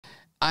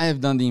I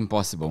have done the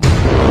impossible.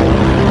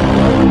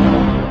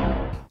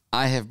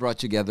 I have brought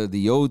together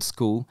the old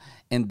school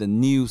and the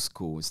new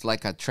school. It's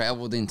like I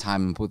traveled in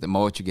time and put them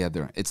all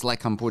together. It's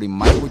like I'm putting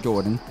Michael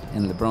Jordan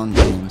and LeBron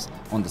James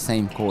on the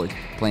same court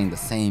playing the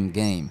same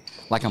game.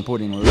 Like I'm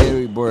putting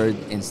Larry Bird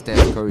and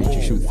Steph Curry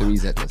to shoot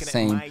threes at the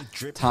same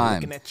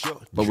time.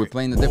 But we're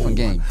playing a different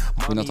game.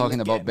 We're not talking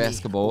about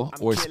basketball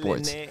or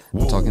sports.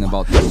 We're talking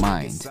about the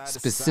mind,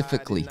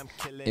 specifically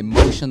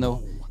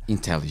emotional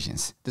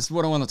intelligence. This is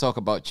what I want to talk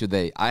about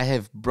today. I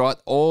have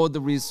brought all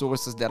the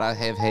resources that I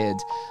have had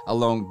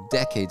along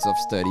decades of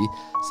study,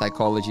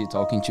 psychology,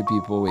 talking to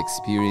people,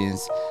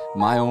 experience,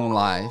 my own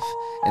life,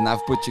 and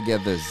I've put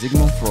together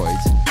Sigmund Freud,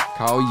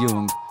 Carl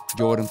Jung,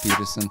 Jordan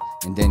Peterson,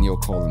 and Daniel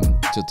Goleman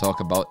to talk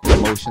about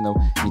emotional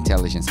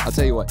intelligence. I'll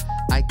tell you what,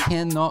 I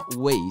cannot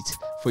wait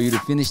for you to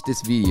finish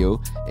this video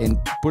and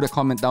put a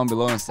comment down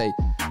below and say,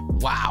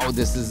 wow,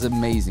 this is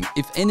amazing.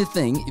 If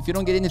anything, if you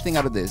don't get anything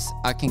out of this,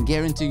 I can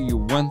guarantee you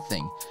one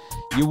thing.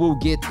 You will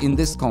get in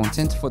this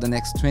content for the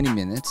next 20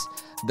 minutes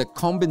the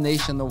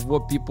combination of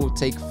what people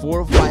take 4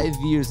 or 5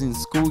 years in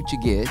school to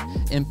get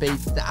and pay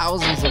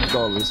thousands of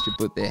dollars to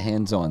put their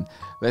hands on.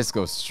 Let's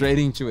go straight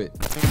into it.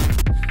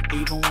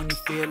 Even when you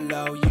feel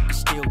low, you can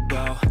still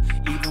go.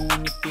 Even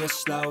when you feel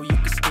slow, you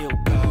can still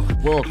go.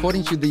 Well,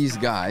 according to these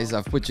guys,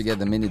 I've put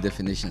together many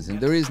definitions, and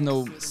there is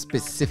no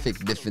specific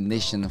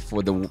definition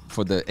for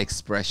the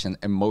expression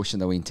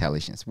emotional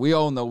intelligence. We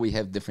all know we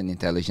have different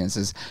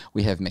intelligences.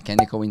 We have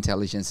mechanical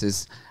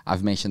intelligences.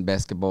 I've mentioned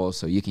basketball,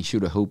 so you can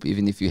shoot a hoop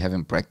even if you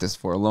haven't practiced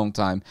for a long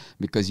time,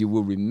 because you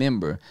will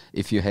remember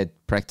if you had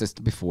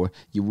practiced before.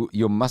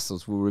 Your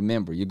muscles will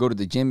remember. You go to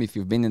the gym, if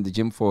you've been in the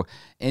gym for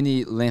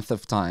any length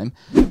of time,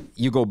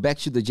 you go back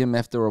to the gym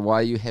after a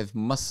while, you have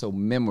muscle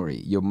memory.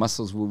 Your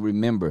muscles will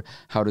remember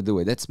how to do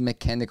it. That's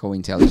mechanical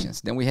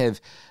intelligence. Then we have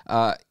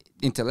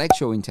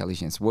intellectual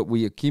intelligence, what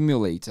we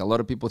accumulate. A lot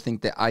of people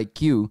think that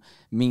IQ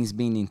means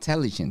being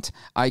intelligent.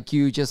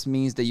 IQ just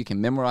means that you can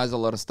memorize a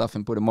lot of stuff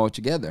and put them all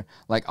together.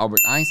 Like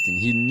Albert Einstein,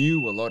 he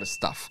knew a lot of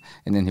stuff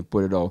and then he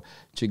put it all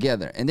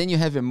together. And then you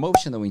have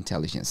emotional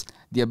intelligence,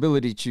 the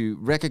ability to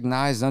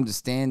recognize,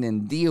 understand,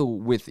 and deal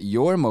with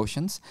your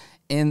emotions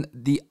and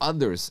the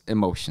other's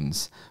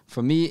emotions.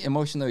 For me,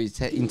 emotional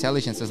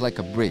intelligence is like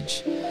a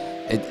bridge.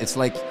 It's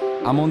like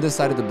I'm on this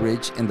side of the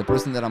bridge and the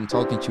person that I'm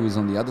talking to is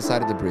on the other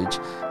side of the bridge.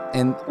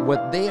 And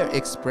what they are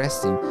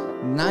expressing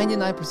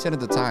 99%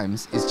 of the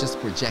times is just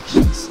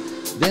projections.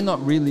 They're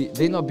not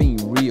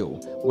being real.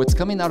 What's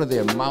coming out of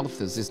their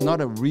mouths is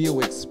not a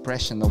real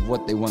expression of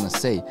what they want to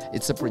say.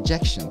 It's a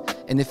projection.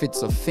 And if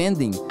it's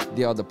offending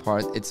the other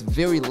part, it's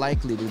very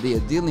likely that they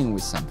are dealing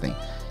with something.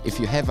 If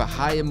you have a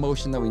high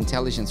emotional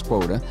intelligence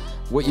quota,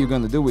 what you're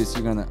going to do is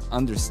you're going to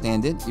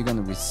understand it, you're going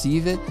to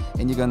receive it,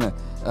 and you're going to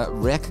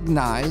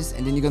recognize,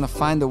 and then you're going to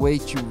find a way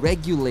to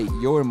regulate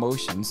your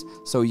emotions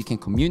so you can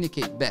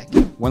communicate back.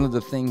 One of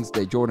the things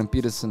that Jordan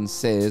Peterson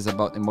says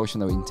about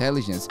emotional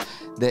intelligence,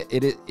 that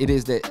it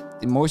is that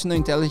emotional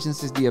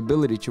intelligence is the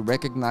ability to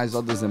recognize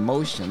others'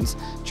 emotions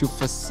to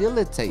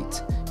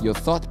facilitate your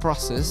thought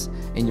process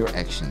and your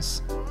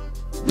actions.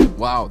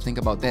 Wow, think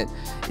about that.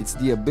 It's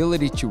the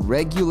ability to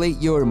regulate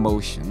your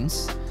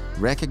emotions,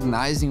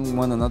 recognizing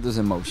one another's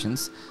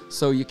emotions,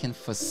 so you can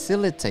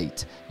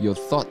facilitate your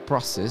thought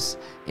process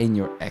and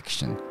your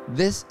action.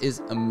 This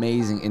is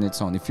amazing in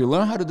its own. If you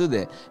learn how to do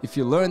that, if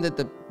you learn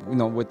that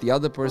what the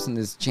other person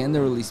is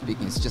generally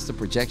speaking, it's just a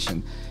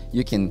projection,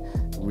 you can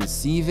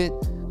receive it,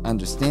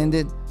 understand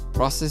it,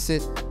 process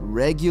it,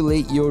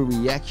 regulate your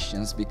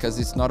reactions, because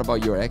it's not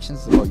about your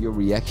actions, it's about your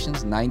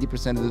reactions.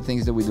 90% of the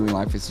things that we do in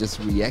life is just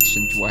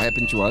reaction to what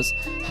happened to us.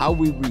 How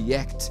we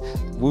react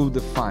will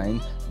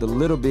define the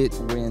little bit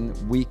when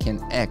we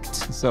can act.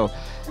 So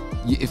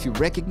if you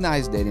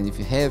recognize that, and if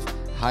you have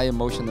high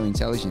emotional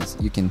intelligence,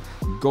 you can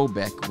go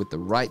back with the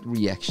right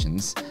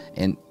reactions,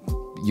 and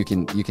you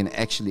can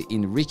actually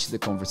enrich the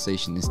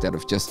conversation instead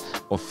of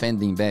just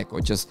offending back or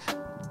just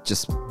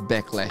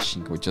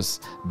backlashing or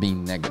just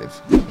being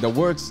negative. The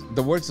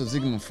works of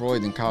Sigmund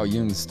Freud and Carl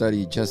Jung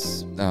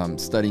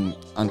studying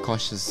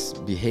unconscious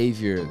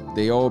behavior,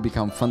 they all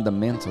become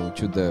fundamental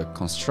to the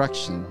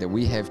construction that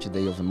we have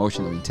today of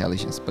emotional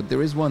intelligence. But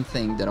there is one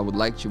thing that I would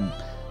like to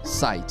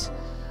cite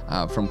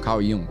from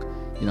Carl Jung.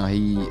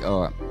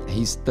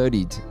 He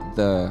studied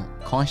the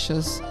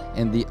conscious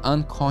and the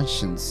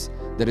unconscious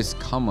that is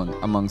common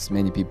amongst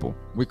many people.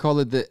 We call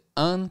it the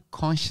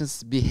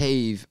unconscious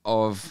behavior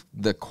of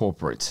the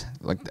corporate.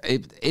 Like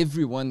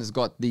everyone has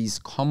got these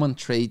common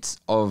traits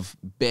of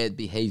bad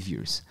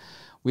behaviors.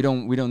 We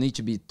don't need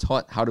to be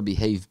taught how to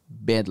behave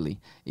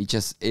badly. It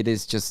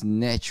is just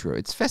natural.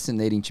 It's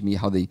fascinating to me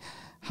how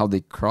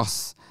they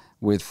cross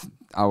with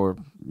our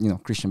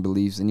Christian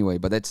beliefs anyway,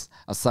 but that's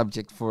a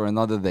subject for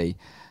another day.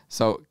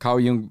 So Carl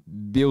Jung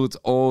built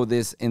all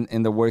this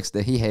in the works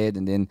that he had,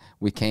 and then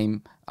we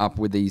came up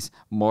with these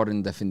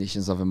modern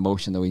definitions of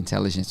emotional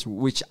intelligence,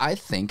 which I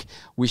think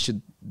we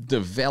should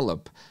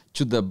develop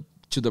to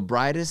the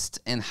brightest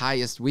and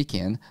highest we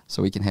can,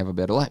 so we can have a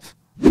better life.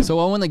 So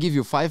I want to give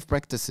you 5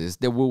 practices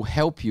that will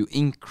help you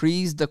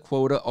increase the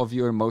quota of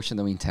your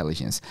emotional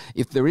intelligence.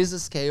 If there is a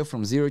scale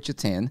from 0 to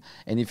 10,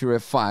 and if you're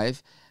at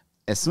 5,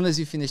 as soon as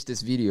you finish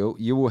this video,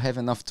 you will have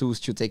enough tools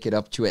to take it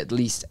up to at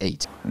least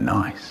 8.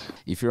 Nice.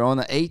 If you're on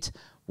an 8,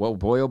 well,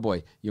 boy, oh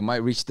boy, you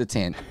might reach the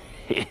 10.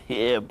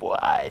 Yeah,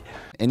 boy.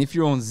 And if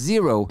you're on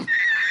 0,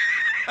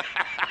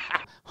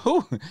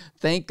 oh,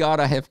 thank God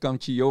I have come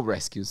to your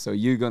rescue. So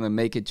you're going to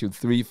make it to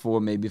 3, 4,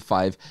 maybe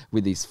 5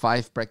 with these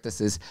 5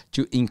 practices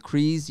to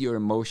increase your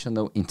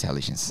emotional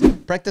intelligence.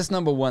 Practice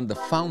number 1, the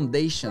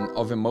foundation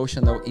of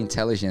emotional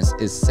intelligence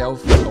is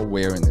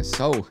self-awareness.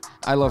 So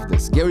I love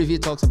this. Gary Vee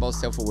talks about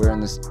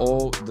self-awareness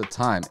all the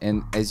time.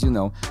 And as you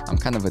know, I'm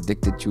kind of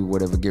addicted to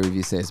whatever Gary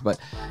Vee says, but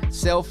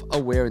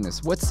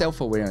self-awareness. What's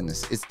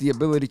self-awareness? It's the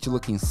ability to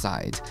look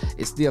inside.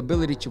 It's the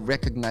ability to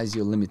recognize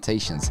your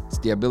limitations. It's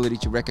the ability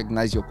to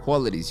recognize your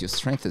qualities, your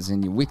strengths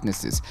and your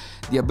weaknesses,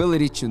 the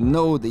ability to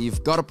know that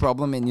you've got a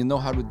problem and you know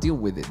how to deal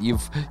with it.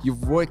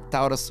 You've worked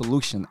out a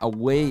solution, a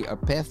way, a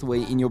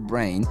pathway in your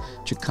brain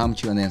to come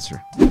to an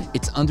answer.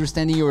 It's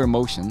understanding your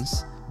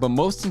emotions, but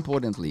most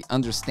importantly,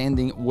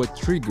 understanding what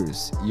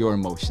triggers your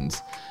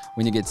emotions.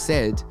 When you get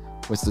sad,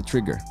 what's the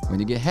trigger? When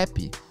you get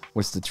happy,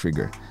 what's the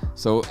trigger?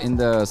 So in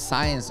the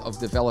science of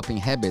developing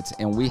habits,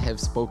 and we have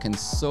spoken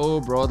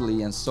so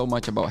broadly and so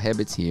much about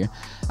habits here,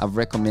 I've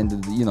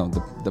recommended, you know,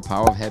 the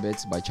Power of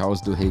Habits by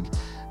Charles Duhigg,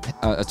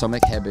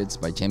 Atomic Habits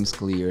by James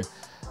Clear,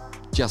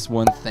 Just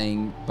One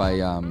Thing by,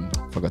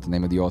 forgot the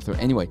name of the author.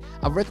 Anyway,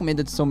 I've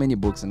recommended so many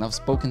books and I've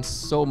spoken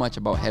so much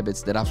about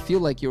habits that I feel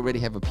like you already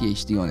have a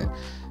PhD on it.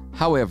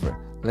 However,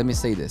 let me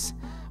say this.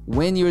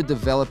 When you're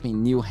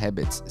developing new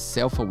habits,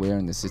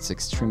 self-awareness is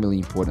extremely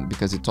important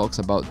because it talks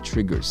about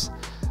triggers.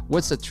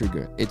 What's a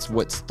trigger? It's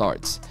what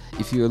starts.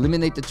 If you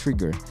eliminate the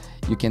trigger,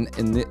 you can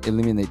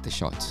eliminate the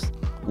shots.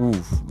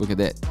 Ooh, look at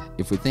that.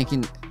 If we're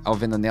thinking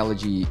of an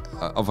analogy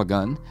of a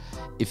gun,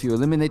 if you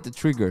eliminate the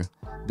trigger,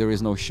 there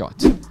is no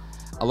shot.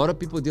 A lot of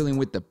people dealing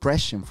with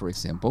depression, for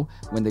example,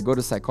 when they go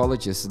to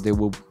psychologists, they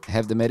will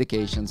have the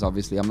medications.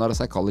 Obviously, I'm not a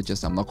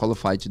psychologist. I'm not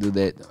qualified to do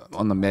that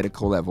on a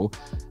medical level.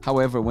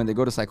 However, when they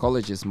go to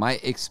psychologists, my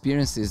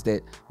experience is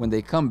that when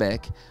they come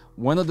back,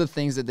 one of the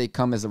things that they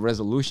come as a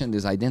resolution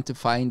is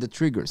identifying the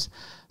triggers.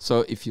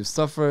 So if you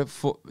suffer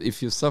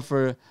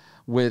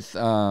with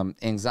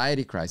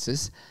anxiety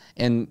crisis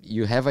and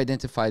you have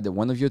identified that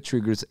one of your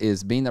triggers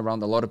is being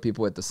around a lot of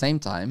people at the same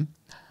time,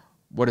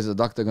 what is the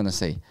doctor going to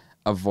say?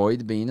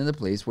 Avoid being in a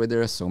place where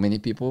there are so many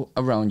people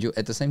around you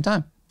at the same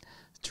time.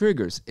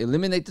 Triggers.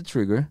 Eliminate the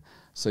trigger,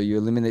 so you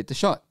eliminate the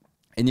shot.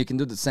 And you can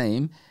do the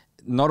same,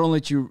 not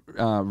only to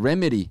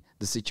remedy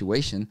the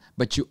situation,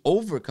 but you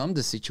overcome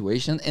the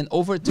situation and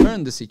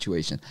overturn the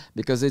situation.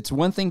 Because it's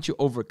one thing to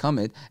overcome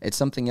it, it's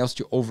something else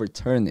to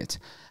overturn it.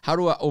 How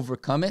do I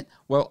overcome it?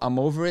 Well, I'm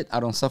over it.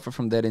 I don't suffer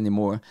from that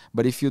anymore.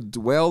 But if you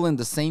dwell in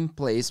the same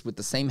place with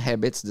the same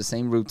habits, the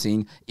same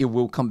routine, it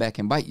will come back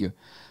and bite you.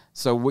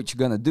 So what you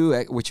gotta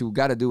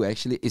do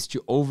actually is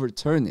to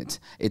overturn it.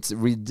 It's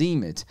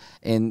redeem it,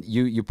 and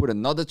you put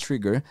another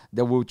trigger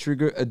that will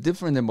trigger a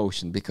different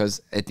emotion.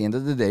 Because at the end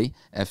of the day,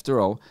 after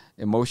all,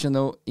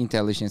 emotional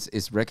intelligence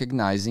is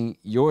recognizing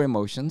your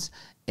emotions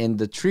and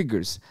the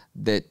triggers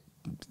that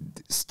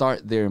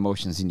start their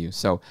emotions in you.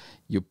 So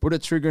you put a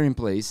trigger in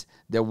place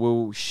that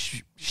will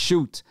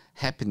shoot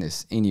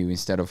happiness in you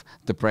instead of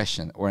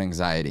depression or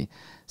anxiety.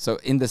 So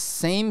in the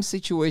same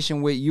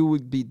situation where you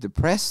would be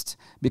depressed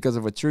because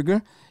of a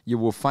trigger, you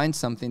will find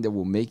something that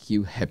will make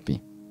you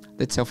happy.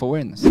 That's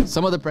self-awareness.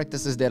 Some of the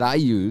practices that I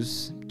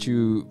use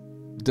to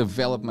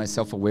develop my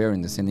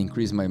self-awareness and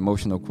increase my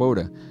emotional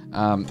quota.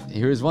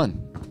 Here's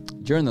one.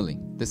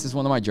 Journaling. This is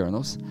one of my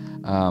journals.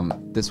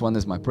 This one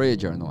is my prayer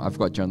journal. I've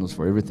got journals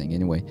for everything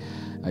anyway.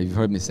 You've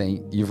heard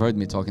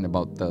me talking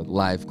about the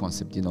live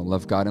concept, you know,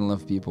 love God and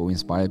love people,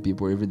 inspire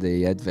people every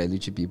day, add value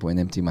to people, and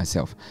empty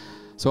myself.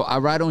 So I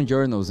write on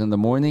journals in the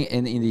morning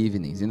and in the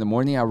evenings. In the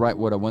morning, I write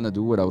what I want to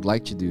do, what I would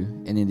like to do.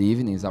 And in the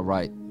evenings, I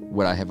write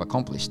what I have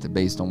accomplished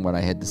based on what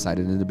I had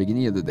decided in the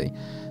beginning of the day.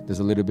 There's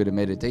a little bit of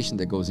meditation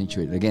that goes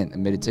into it. Again, a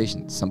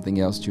meditation, something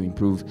else to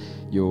improve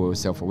your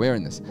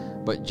self-awareness.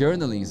 But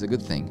journaling is a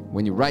good thing.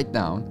 When you write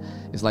down,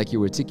 it's like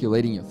you're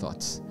articulating your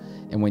thoughts.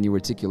 And when you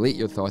articulate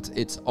your thoughts,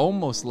 it's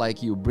almost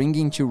like you're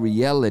bringing to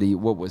reality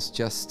what was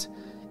just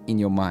in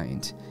your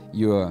mind.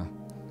 You're,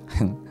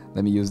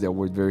 let me use that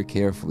word very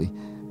carefully,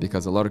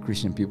 because a lot of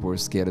Christian people are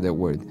scared of that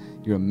word.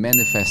 You're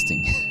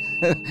manifesting.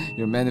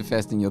 You're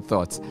manifesting your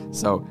thoughts.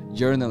 So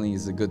journaling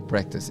is a good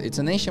practice. It's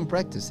an ancient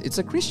practice. It's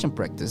a Christian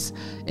practice.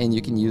 And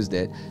you can use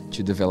that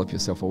to develop your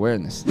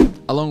self-awareness.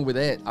 Along with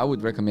that, I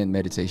would recommend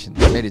meditation.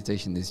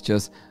 Meditation is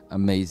just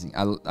amazing.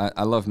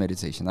 I love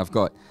meditation. I've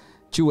got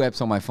 2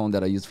 apps on my phone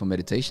that I use for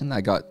meditation.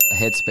 I got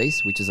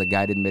Headspace, which is a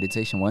guided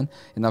meditation one,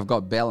 and I've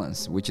got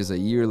Balance, which is a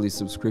yearly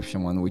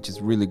subscription one, which is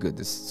really good.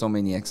 There's so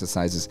many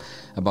exercises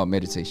about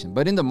meditation.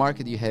 But in the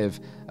market, you have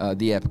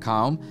the app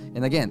Calm.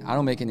 And again, I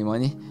don't make any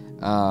money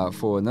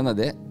for none of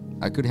that.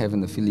 I could have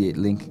an affiliate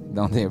link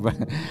down there, but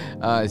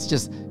it's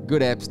just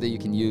good apps that you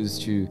can use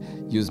to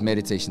use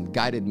meditation,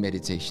 guided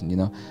meditation, you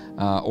know,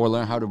 or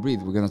learn how to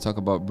breathe. We're going to talk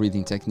about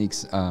breathing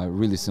techniques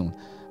really soon.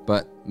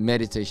 But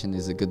meditation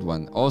is a good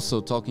one.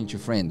 Also, talking to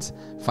friends,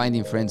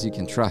 finding friends you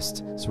can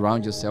trust,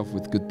 surround yourself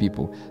with good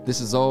people.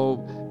 This is all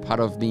part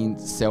of being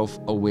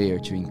self-aware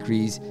to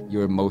increase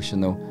your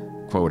emotional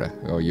quota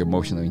or your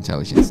emotional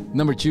intelligence.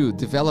 Number 2,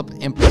 develop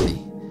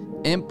empathy.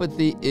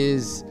 Empathy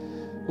is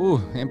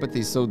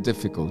so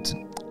difficult.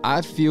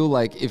 I feel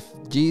like if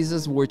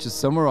Jesus were to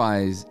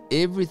summarize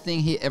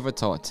everything he ever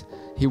taught,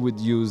 he would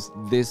use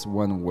this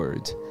one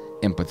word: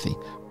 empathy.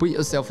 Put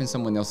yourself in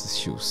someone else's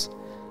shoes.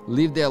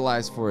 Live their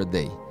lives for a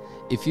day.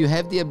 If you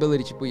have the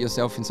ability to put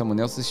yourself in someone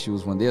else's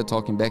shoes when they are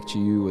talking back to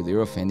you or they're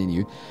offending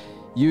you,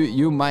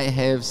 you might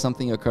have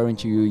something occurring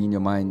to you in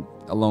your mind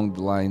along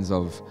the lines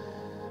of,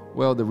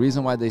 well, the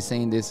reason why they're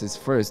saying this is,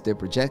 first, they're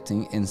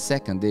projecting, and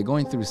second, they're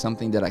going through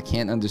something that I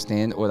can't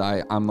understand or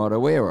that I'm not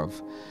aware of.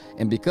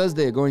 And because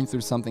they're going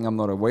through something I'm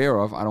not aware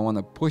of, I don't want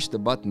to push the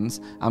buttons.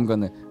 I'm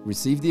going to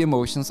receive the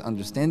emotions,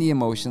 understand the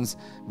emotions,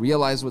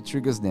 realize what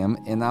triggers them,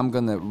 and I'm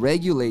going to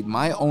regulate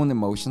my own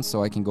emotions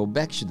so I can go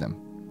back to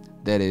them.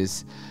 That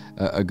is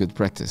a good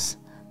practice.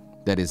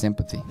 That is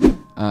empathy.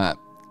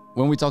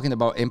 When we're talking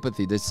about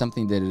empathy, there's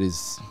something that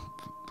is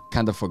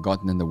kind of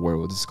forgotten in the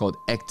world. It's called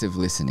active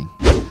listening.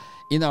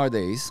 In our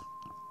days,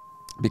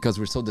 because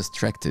we're so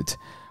distracted,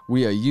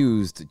 we are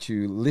used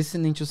to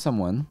listening to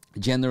someone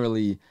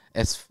generally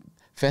as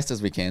fast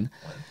as we can.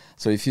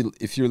 So if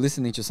you're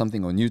listening to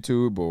something on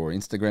YouTube or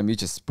Instagram, you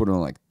just put on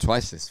like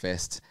twice as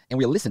fast. And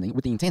we're listening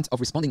with the intent of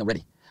responding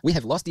already. We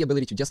have lost the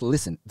ability to just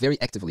listen very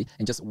actively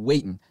and just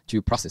waiting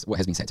to process what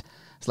has been said.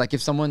 It's like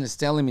if someone is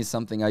telling me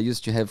something. I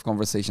used to have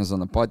conversations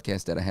on a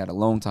podcast that I had a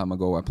long time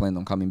ago. I planned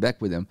on coming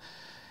back with them.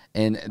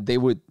 And they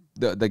would,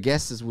 the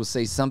guests would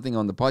say something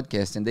on the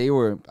podcast, and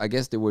I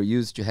guess they were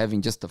used to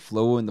having just a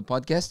flow in the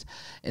podcast.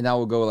 And I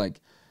would go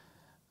like,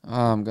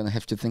 oh, I'm going to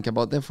have to think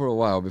about that for a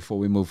while before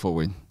we move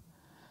forward.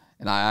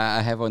 And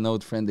I have an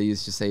old friend that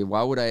used to say,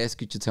 why would I ask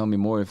you to tell me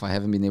more if I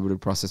haven't been able to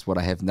process what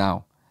I have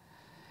now?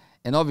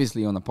 And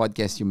obviously on a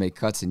podcast, you make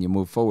cuts and you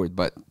move forward.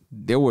 But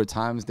there were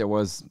times I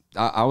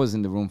was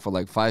in the room for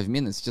like 5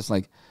 minutes, just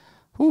like,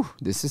 whew,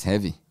 this is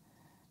heavy.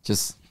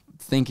 Just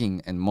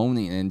thinking and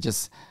moaning and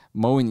just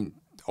mowing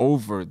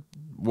over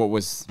what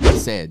was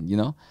said, you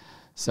know?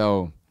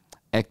 So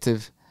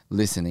active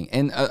listening.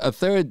 And a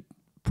third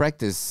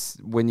practice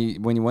when you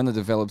want to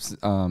develop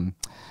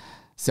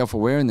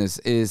self-awareness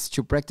is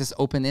to practice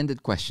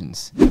open-ended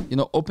questions. You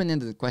know,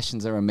 open-ended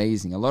questions are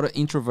amazing. A lot of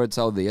introverts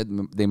out there,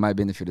 they might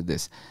benefit of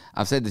this.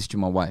 I've said this to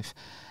my wife.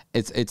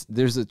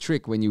 There's a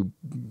trick when you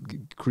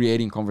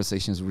creating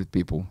conversations with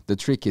people. The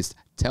trick is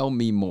tell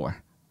me more.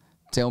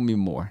 Tell me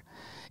more.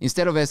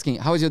 Instead of asking,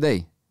 how was your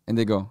day? And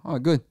they go, oh,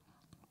 good.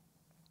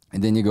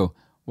 And then you go,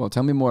 well,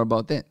 tell me more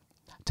about that.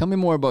 Tell me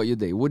more about your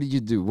day. What did you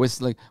do?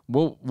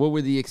 What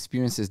were the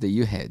experiences that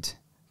you had?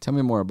 Tell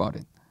me more about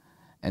it.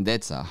 And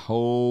that's a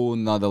whole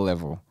nother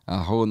level,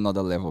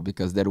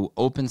 because that will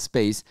open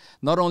space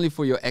not only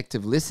for your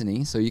active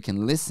listening, so you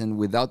can listen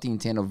without the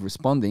intent of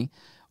responding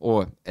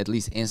or at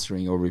least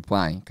answering or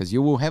replying, because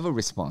you will have a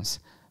response,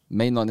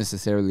 may not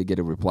necessarily get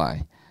a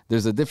reply.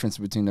 There's a difference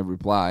between a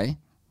reply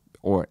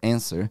or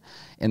answer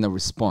and a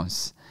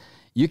response.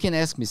 You can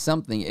ask me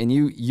something and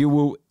you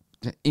will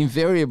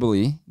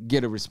invariably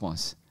get a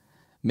response.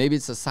 Maybe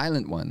it's a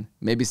silent one.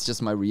 Maybe it's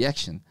just my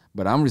reaction,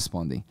 but I'm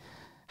responding.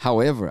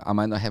 However, I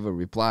might not have a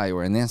reply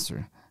or an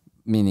answer,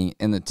 meaning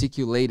an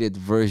articulated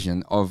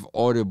version of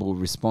audible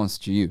response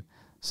to you.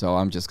 So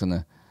I'm just going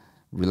to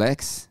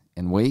relax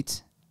and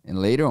wait, and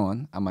later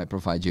on, I might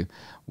provide you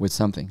with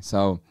something.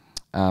 So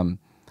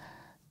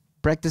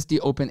practice the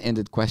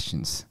open-ended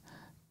questions.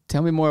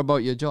 Tell me more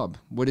about your job.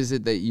 What is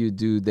it that you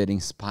do that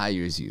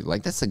inspires you?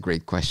 Like, that's a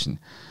great question.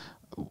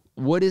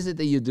 What is it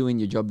that you do in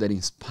your job that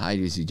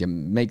inspires you, that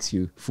makes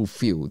you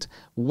fulfilled?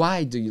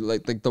 Why do you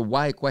like the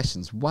why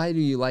questions? Why do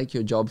you like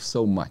your job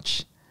so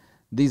much?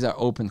 These are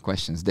open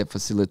questions that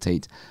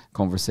facilitate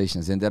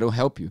conversations, and that will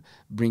help you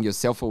bring your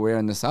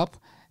self-awareness up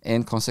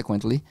and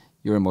consequently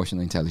your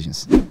emotional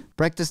intelligence.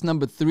 Practice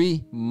number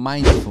 3,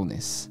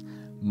 mindfulness.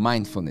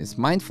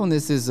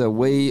 Mindfulness is a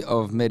way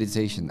of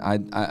meditation.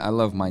 I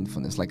love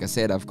mindfulness. Like I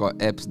said, I've got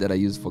apps that I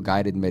use for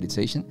guided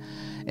meditation.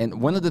 And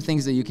one of the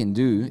things that you can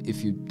do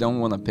if you don't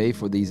want to pay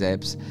for these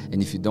apps,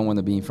 and if you don't want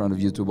to be in front of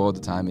YouTube all the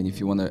time, and if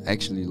you want to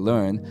actually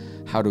learn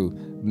how to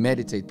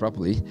meditate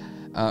properly,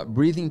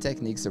 breathing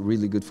techniques are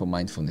really good for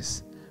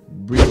mindfulness.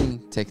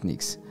 Breathing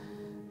techniques.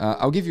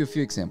 I'll give you a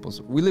few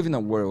examples. We live in a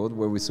world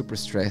where we're super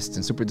stressed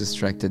and super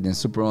distracted and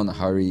super on a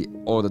hurry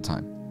all the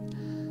time.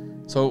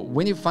 So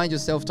when you find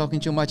yourself talking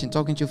too much and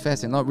talking too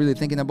fast and not really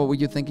thinking about what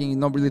you're thinking,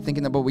 not really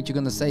thinking about what you're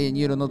going to say, and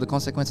you don't know the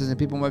consequences and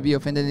people might be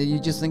offended, and you're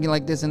just thinking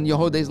like this and your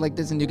whole day is like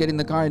this, and you get in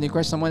the car and you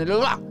crash someone, and blah,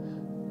 blah.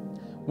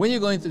 When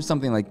you're going through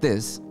something like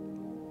this,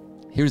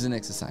 here's an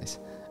exercise,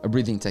 a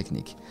breathing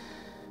technique.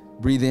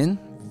 Breathe in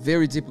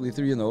very deeply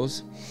through your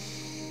nose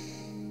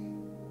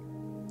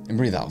and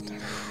breathe out.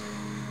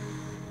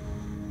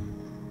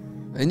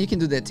 And you can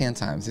do that 10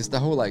 times. It's the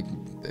whole like,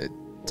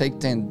 take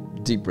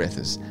 10 deep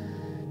breaths.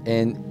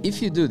 And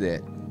if you do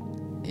that,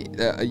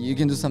 you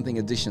can do something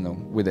additional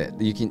with it.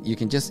 You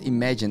can just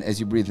imagine as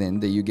you breathe in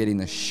that you're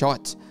getting a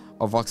shot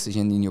of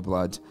oxygen in your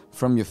blood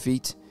from your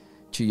feet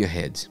to your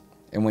head.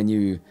 And when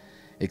you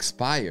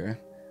expire,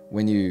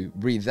 when you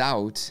breathe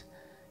out,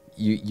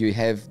 you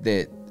have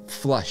that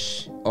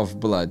flush of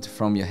blood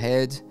from your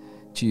head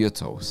to your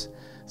toes.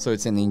 So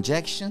it's an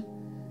injection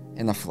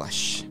and a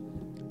flush,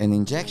 an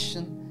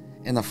injection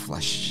and a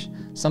flush.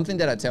 Something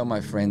that I tell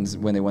my friends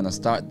when they want to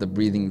start the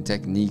breathing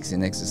techniques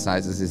and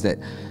exercises is that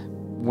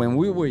when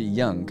we were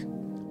young,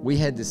 we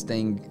had this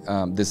thing,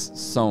 this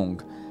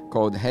song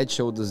called Head,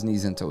 Shoulders,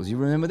 Knees and Toes. You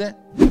remember that?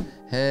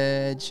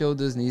 Head,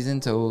 shoulders, knees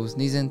and toes,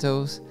 knees and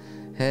toes.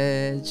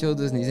 Head,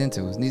 shoulders, knees and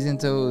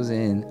toes,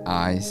 and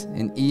eyes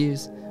and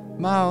ears,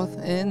 mouth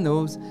and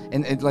nose.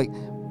 And like,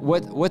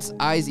 what's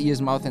eyes,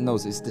 ears, mouth and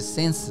nose? It's the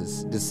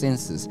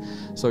senses.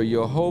 So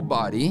your whole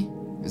body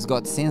has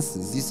got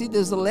senses. You see,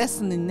 there's a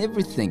lesson in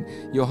everything.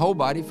 Your whole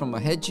body, from your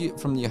head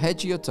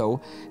to your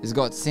toe, has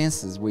got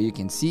senses where you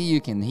can see,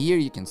 you can hear,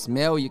 you can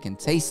smell, you can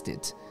taste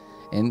it.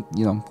 And,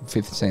 you know,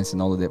 fifth sense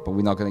and all of that, but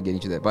we're not going to get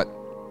into that.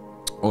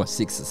 Or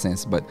sixth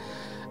sense, but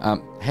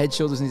head,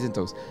 shoulders, knees and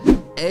toes.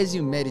 As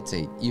you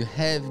meditate, you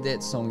have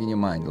that song in your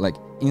mind. Like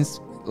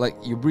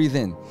you breathe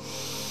in.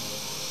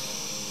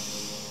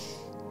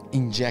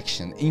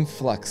 Injection,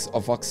 influx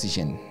of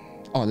oxygen.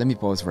 Oh, let me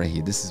pause right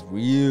here. This is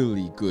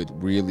really good,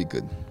 really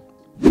good.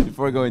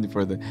 Before I go any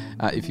further,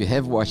 if you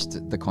have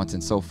watched the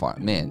content so far,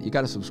 man, you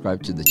got to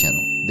subscribe to the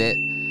channel. That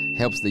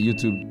helps the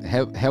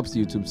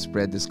YouTube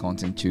spread this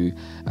content to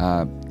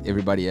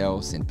everybody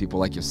else and people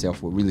like yourself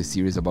who are really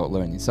serious about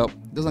learning. So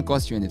it doesn't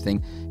cost you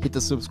anything. Hit the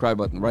subscribe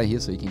button right here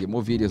so you can get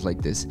more videos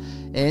like this.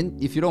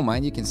 And if you don't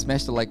mind, you can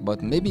smash the like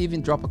button. Maybe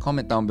even drop a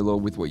comment down below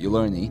with what you're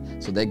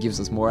learning, so that gives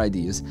us more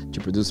ideas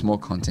to produce more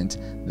content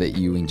that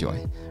you enjoy.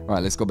 All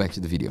right, let's go back to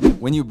the video.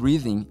 When you're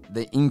breathing,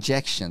 the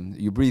injection,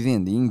 you breathe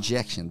in, the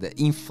injection, the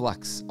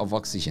influx of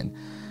oxygen.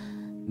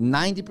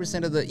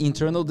 90% of the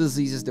internal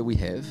diseases that we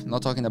have,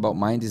 not talking about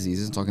mind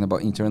diseases, I'm talking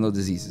about internal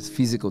diseases,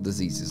 physical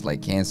diseases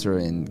like cancer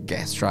and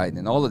gastrite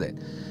and all of that.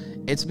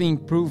 It's being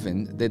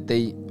proven that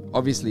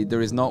obviously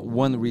there is not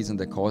one reason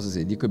that causes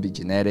it. It could be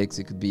genetics,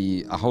 it could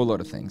be a whole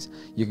lot of things.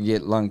 You could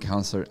get lung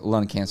cancer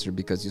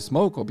because you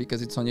smoke or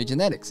because it's on your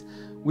genetics.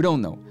 We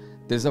don't know.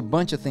 There's a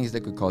bunch of things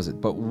that could cause it.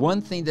 But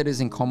one thing that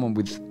is in common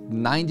with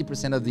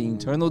 90% of the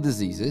internal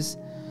diseases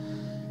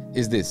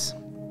is this: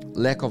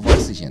 lack of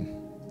oxygen.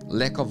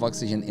 Lack of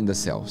oxygen in the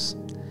cells.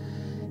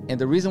 And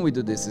the reason we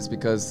do this is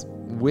because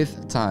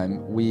with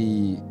time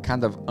we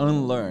kind of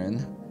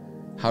unlearn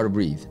how to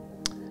breathe.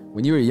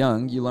 When you were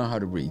young, you learn how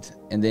to breathe,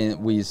 and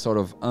then we sort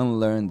of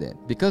unlearn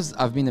that. Because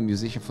I've been a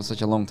musician for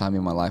such a long time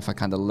in my life, I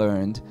kind of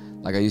learned,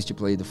 like I used to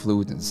play the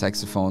flute and the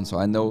saxophone, so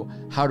I know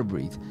how to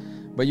breathe.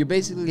 But you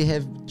basically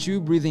have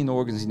two breathing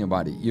organs in your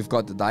body. You've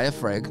got the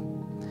diaphragm,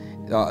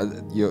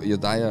 your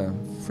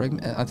diaphragm,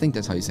 I think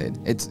that's how you say it.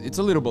 It's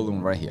a little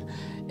balloon right here.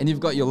 And you've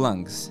got your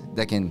lungs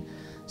that can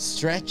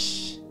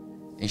stretch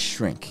and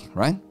shrink,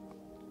 right?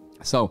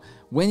 So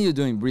when you're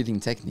doing breathing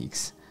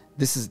techniques,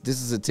 this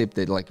is a tip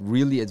that like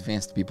really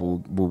advanced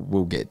people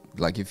will get.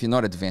 Like if you're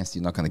not advanced,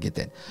 you're not going to get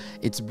that.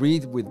 It's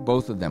breathe with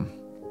both of them.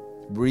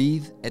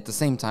 Breathe at the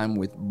same time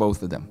with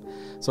both of them.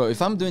 So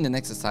if I'm doing an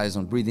exercise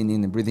on breathing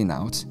in and breathing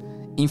out,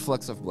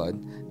 influx of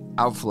blood,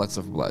 outflux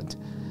of blood,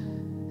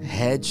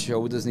 head,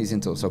 shoulders, knees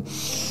and toes. So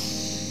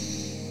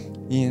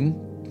in,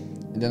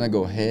 and then I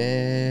go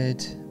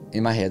head.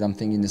 In my head, I'm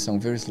thinking the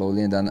song very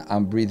slowly, and then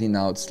I'm breathing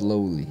out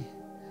slowly.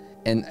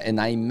 And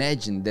I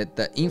imagine that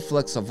the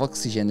influx of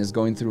oxygen is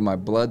going through my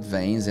blood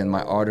veins and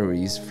my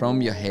arteries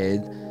from your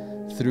head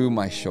through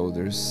my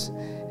shoulders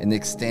and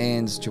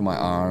extends to my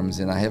arms,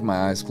 and I have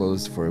my eyes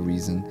closed for a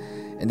reason.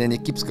 And then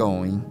it keeps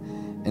going,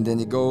 and then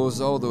it goes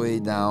all the way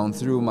down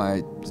through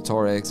my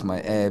thorax,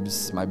 my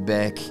abs, my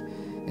back,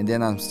 and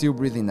then I'm still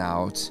breathing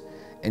out.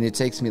 And it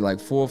takes me like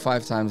 4 or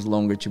 5 times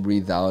longer to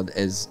breathe out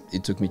as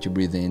it took me to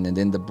breathe in. And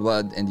then the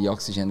blood and the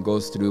oxygen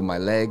goes through my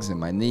legs and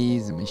my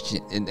knees and my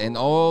and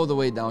all the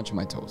way down to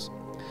my toes.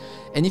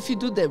 And if you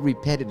do that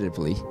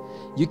repetitively,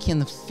 you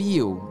can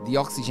feel the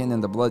oxygen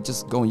and the blood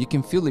just going. You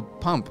can feel it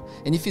pump.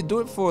 And if you do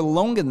it for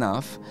long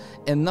enough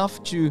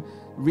to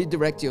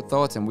redirect your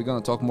thoughts, and we're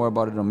going to talk more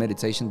about it on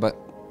meditation, but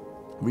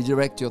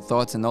redirect your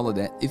thoughts and all of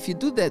that. If you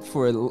do that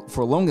for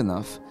long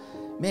enough,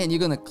 man, you're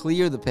going to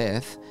clear the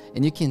path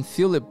and you can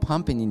feel it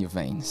pumping in your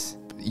veins.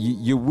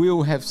 You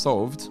will have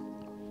solved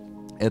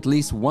at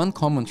least one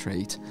common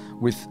trait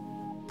with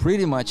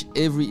pretty much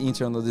every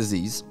internal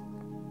disease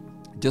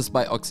just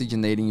by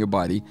oxygenating your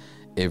body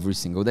every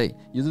single day.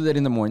 You do that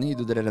in the morning, you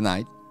do that at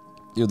night,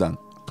 you're done.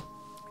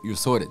 You're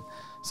sorted.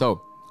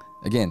 So,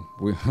 again,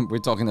 we're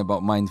talking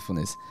about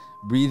mindfulness.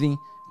 Breathing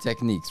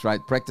techniques,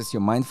 right? Practice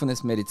your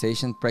mindfulness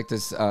meditation,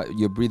 practice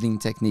your breathing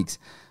techniques.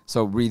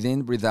 So breathe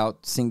in, breathe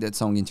out, sing that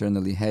song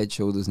internally, head,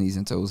 shoulders, knees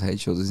and toes, head,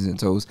 shoulders, knees and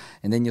toes,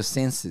 and then your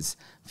senses.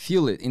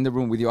 Feel it in the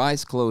room with your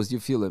eyes closed. You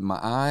feel it. My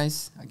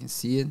eyes, I can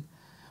see it.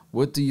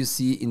 What do you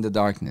see in the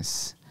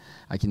darkness?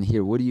 I can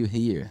hear. What do you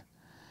hear?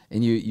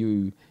 And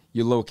you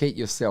locate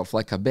yourself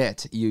like a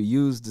bat. You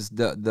use this,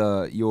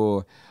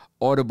 your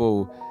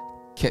audible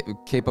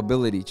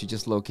capability to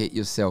just locate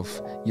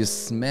yourself. You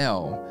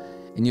smell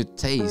and you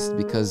taste,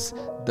 because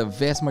the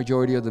vast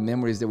majority of the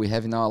memories that we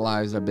have in our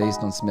lives are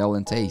based on smell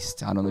and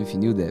taste. I don't know if you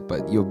knew that,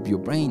 but your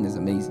brain is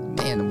amazing.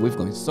 Man, we've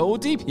gone so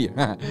deep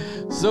here.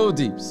 So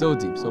deep.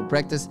 So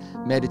practice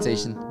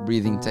meditation,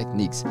 breathing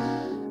techniques.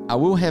 I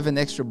will have an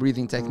extra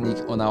breathing technique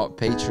on our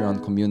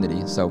Patreon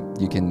community, so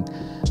you can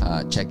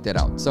check that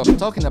out. So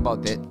talking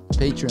about that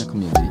Patreon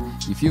community,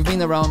 if you've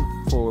been around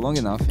for long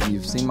enough and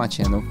you've seen my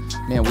channel,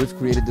 man, we've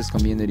created this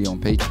community on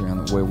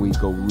Patreon where we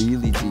go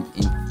really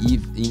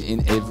deep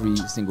in every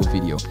single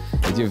video.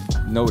 As you've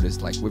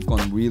noticed, like, we've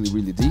gone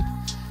really deep,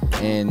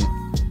 and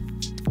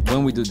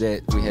when we do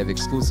that, we have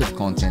exclusive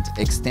content,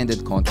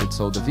 extended content.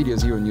 So the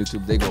videos here on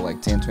YouTube, they go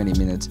like 10-20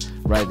 minutes.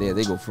 Right there,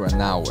 they go for an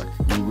hour.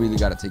 You really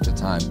got to take your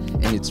time,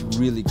 and it's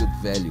really good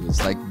value.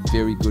 It's like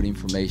very good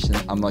information.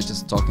 I'm not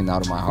just talking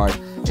out of my heart.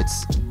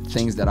 It's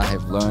things that I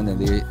have learned, and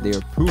they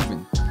are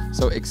proven.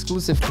 So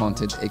exclusive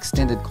content,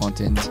 extended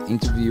content,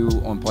 interview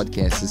on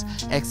podcasts,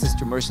 access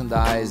to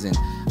merchandise, and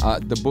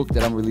the book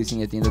that I'm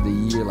releasing at the end of the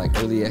year, like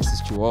early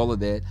access to all of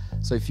that.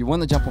 So if you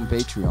want to jump on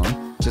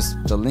Patreon, just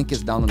the link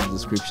is down in the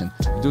description.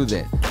 Do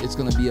that. It's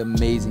going to be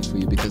amazing for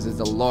you, because there's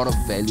a lot of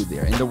value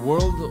there. In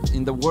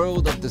the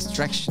world of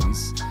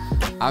distractions,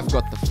 I've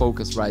got the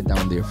focus right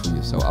down there for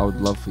you. So I would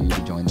love for you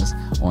to join us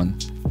on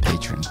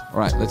Patreon. All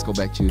right, let's go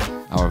back to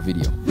our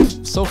video.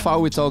 So far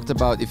we talked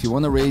about, if you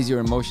want to raise your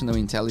emotional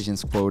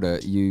intelligence quota,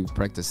 you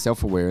practice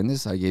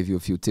self-awareness. I gave you a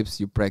few tips.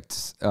 You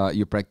practice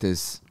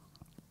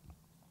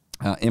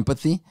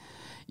empathy.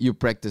 You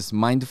practice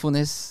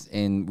mindfulness,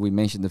 and we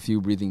mentioned a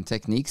few breathing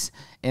techniques.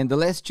 And the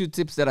last two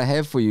tips that I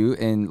have for you,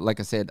 and like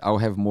I said, I'll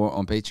have more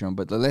on Patreon,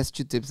 but the last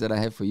two tips that I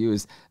have for you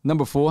is,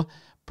 number 4,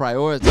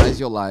 prioritize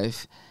your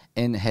life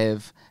and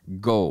have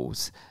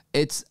goals.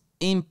 It's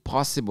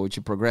impossible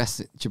to progress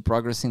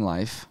in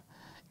life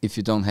if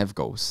you don't have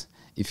goals,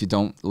 if you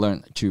don't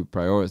learn to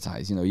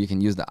prioritize. You know, you can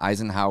use the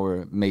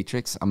Eisenhower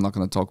matrix. I'm not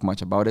going to talk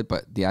much about it,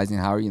 but the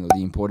Eisenhower, you know,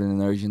 the important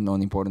and urgent,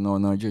 non-important,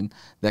 non-urgent,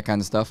 that kind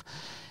of stuff.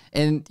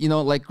 And, you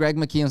know, like Greg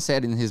McKeown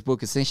said in his book,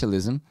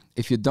 Essentialism,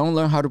 if you don't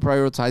learn how to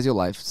prioritize your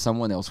life,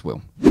 someone else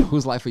will.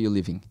 Whose life are you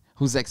living?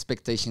 Whose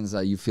expectations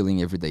are you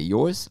feeling every day?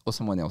 Yours or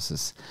someone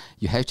else's?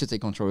 You have to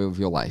take control of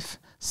your life.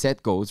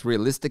 Set goals,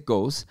 realistic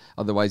goals,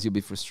 otherwise you'll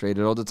be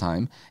frustrated all the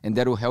time, and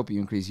that will help you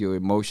increase your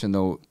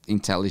emotional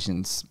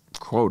intelligence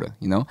quota,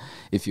 you know?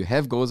 If you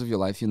have goals of your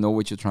life, you know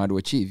what you're trying to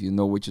achieve, you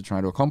know what you're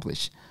trying to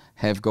accomplish.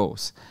 Have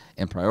goals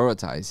and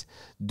prioritize.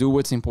 Do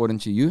what's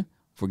important to you,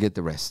 forget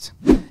the rest.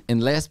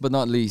 And last but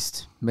not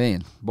least,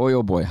 man, boy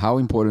oh boy, how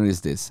important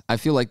is this? I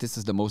feel like this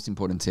is the most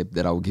important tip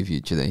that I will give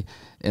you today.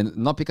 And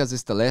not because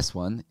it's the last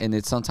one,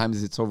 and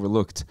sometimes it's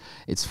overlooked.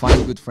 It's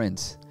find good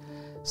friends.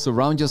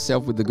 Surround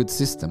yourself with a good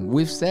system.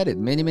 We've said it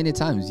many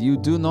times. You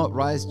do not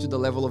rise to the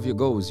level of your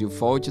goals. You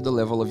fall to the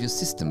level of your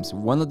systems.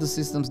 One of the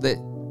systems that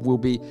will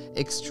be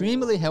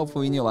extremely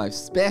helpful in your life,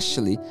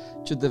 especially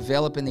to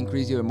develop and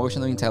increase your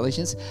emotional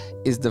intelligence,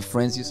 is the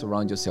friends you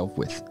surround yourself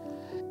with.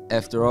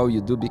 After all,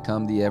 you do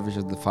become the average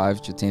of the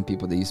 5 to 10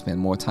 people that you spend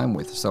more time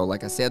with. So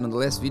like I said in the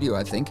last video,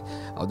 I think,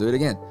 I'll do it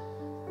again.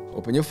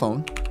 Open your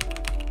phone,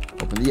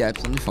 open the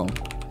apps on your phone,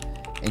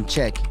 and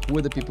check who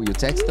are the people you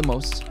text the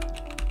most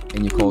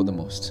and you call the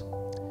most.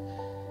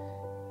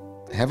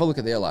 Have a look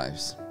at their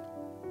lives,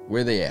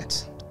 where they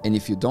at. And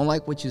if you don't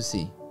like what you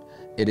see,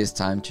 it is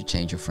time to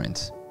change your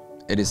friends.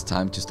 It is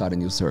time to start a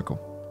new circle.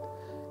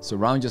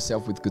 Surround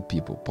yourself with good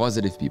people,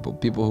 positive people,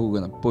 people who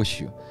are gonna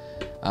push you.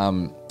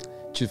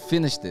 To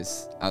finish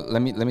this,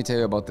 let me tell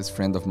you about this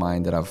friend of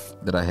mine that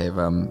I have.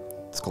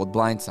 It's called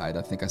Blindside.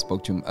 I think I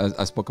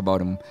spoke about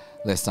him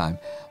last time.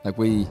 Like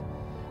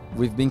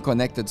we've been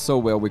connected so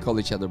well, we call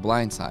each other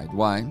Blindside.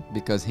 Why?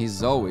 Because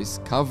he's always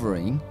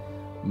covering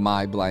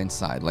my blind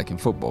side, like in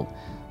football.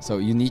 So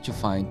you need to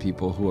find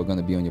people who are going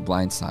to be on your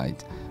blind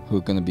side, who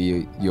are going to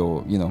be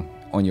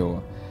on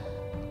your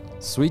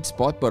sweet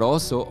spot, but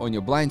also on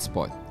your blind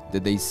spot,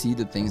 that they see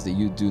the things that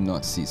you do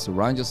not see.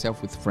 Surround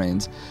yourself with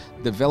friends.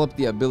 Develop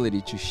the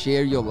ability to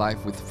share your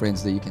life with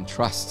friends that you can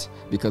trust,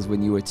 because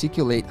when you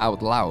articulate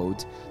out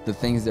loud the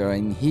things that are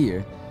in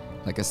here,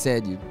 like I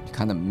said, you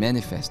kind of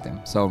manifest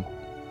them. So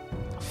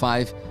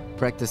 5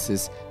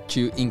 practices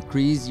to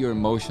increase your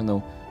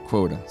emotional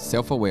quota: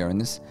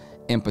 self-awareness,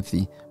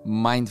 empathy,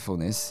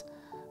 mindfulness,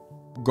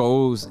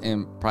 goals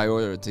and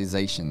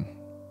prioritization.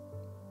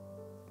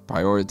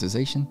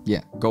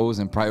 Goals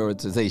and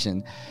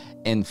prioritization,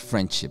 and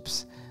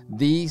friendships.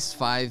 These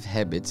 5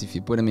 habits, if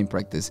you put them in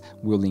practice,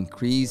 will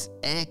increase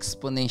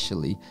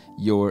exponentially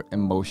your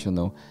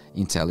emotional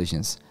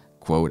intelligence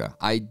quota.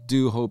 I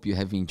do hope you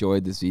have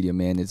enjoyed this video,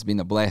 man. It's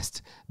been a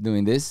blast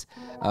doing this.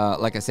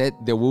 Like I said,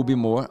 there will be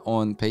more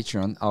on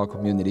Patreon, our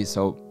community,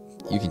 so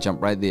you can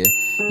jump right there.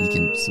 You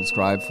can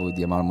subscribe for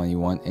the amount of money you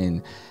want,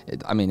 and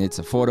it's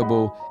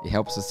affordable. It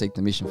helps us take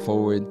the mission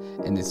forward,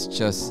 and it's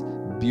just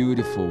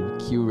beautiful,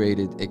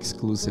 curated,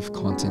 exclusive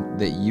content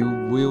that you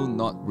will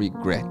not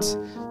regret.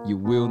 You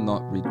will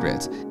not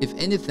regret. If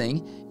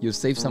anything, you'll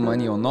save some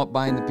money on not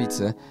buying the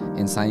pizza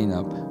and signing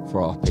up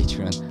for our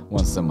Patreon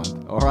once a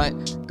month. All right,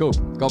 cool.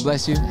 God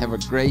bless you. Have a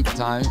great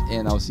time,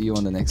 and I'll see you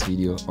on the next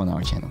video on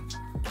our channel.